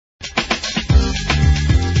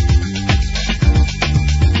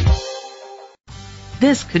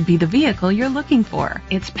This could be the vehicle you're looking for.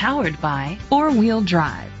 It's powered by four-wheel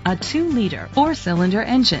drive, a 2-liter 4-cylinder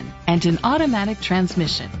engine, and an automatic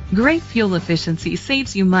transmission. Great fuel efficiency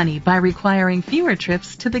saves you money by requiring fewer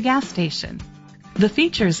trips to the gas station. The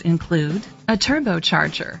features include a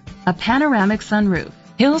turbocharger, a panoramic sunroof,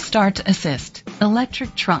 hill start assist,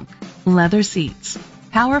 electric trunk, leather seats,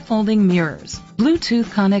 power folding mirrors, Bluetooth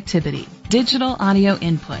connectivity, digital audio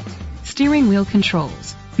input, steering wheel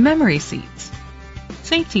controls, memory seats.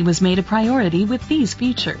 Safety was made a priority with these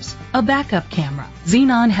features: a backup camera,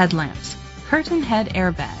 xenon headlamps, curtain head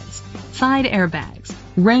airbags, side airbags,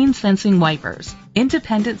 rain sensing wipers,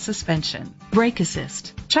 independent suspension, brake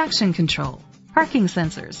assist, traction control, parking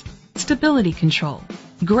sensors, stability control.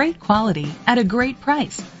 Great quality at a great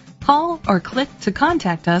price. Call or click to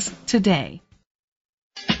contact us today.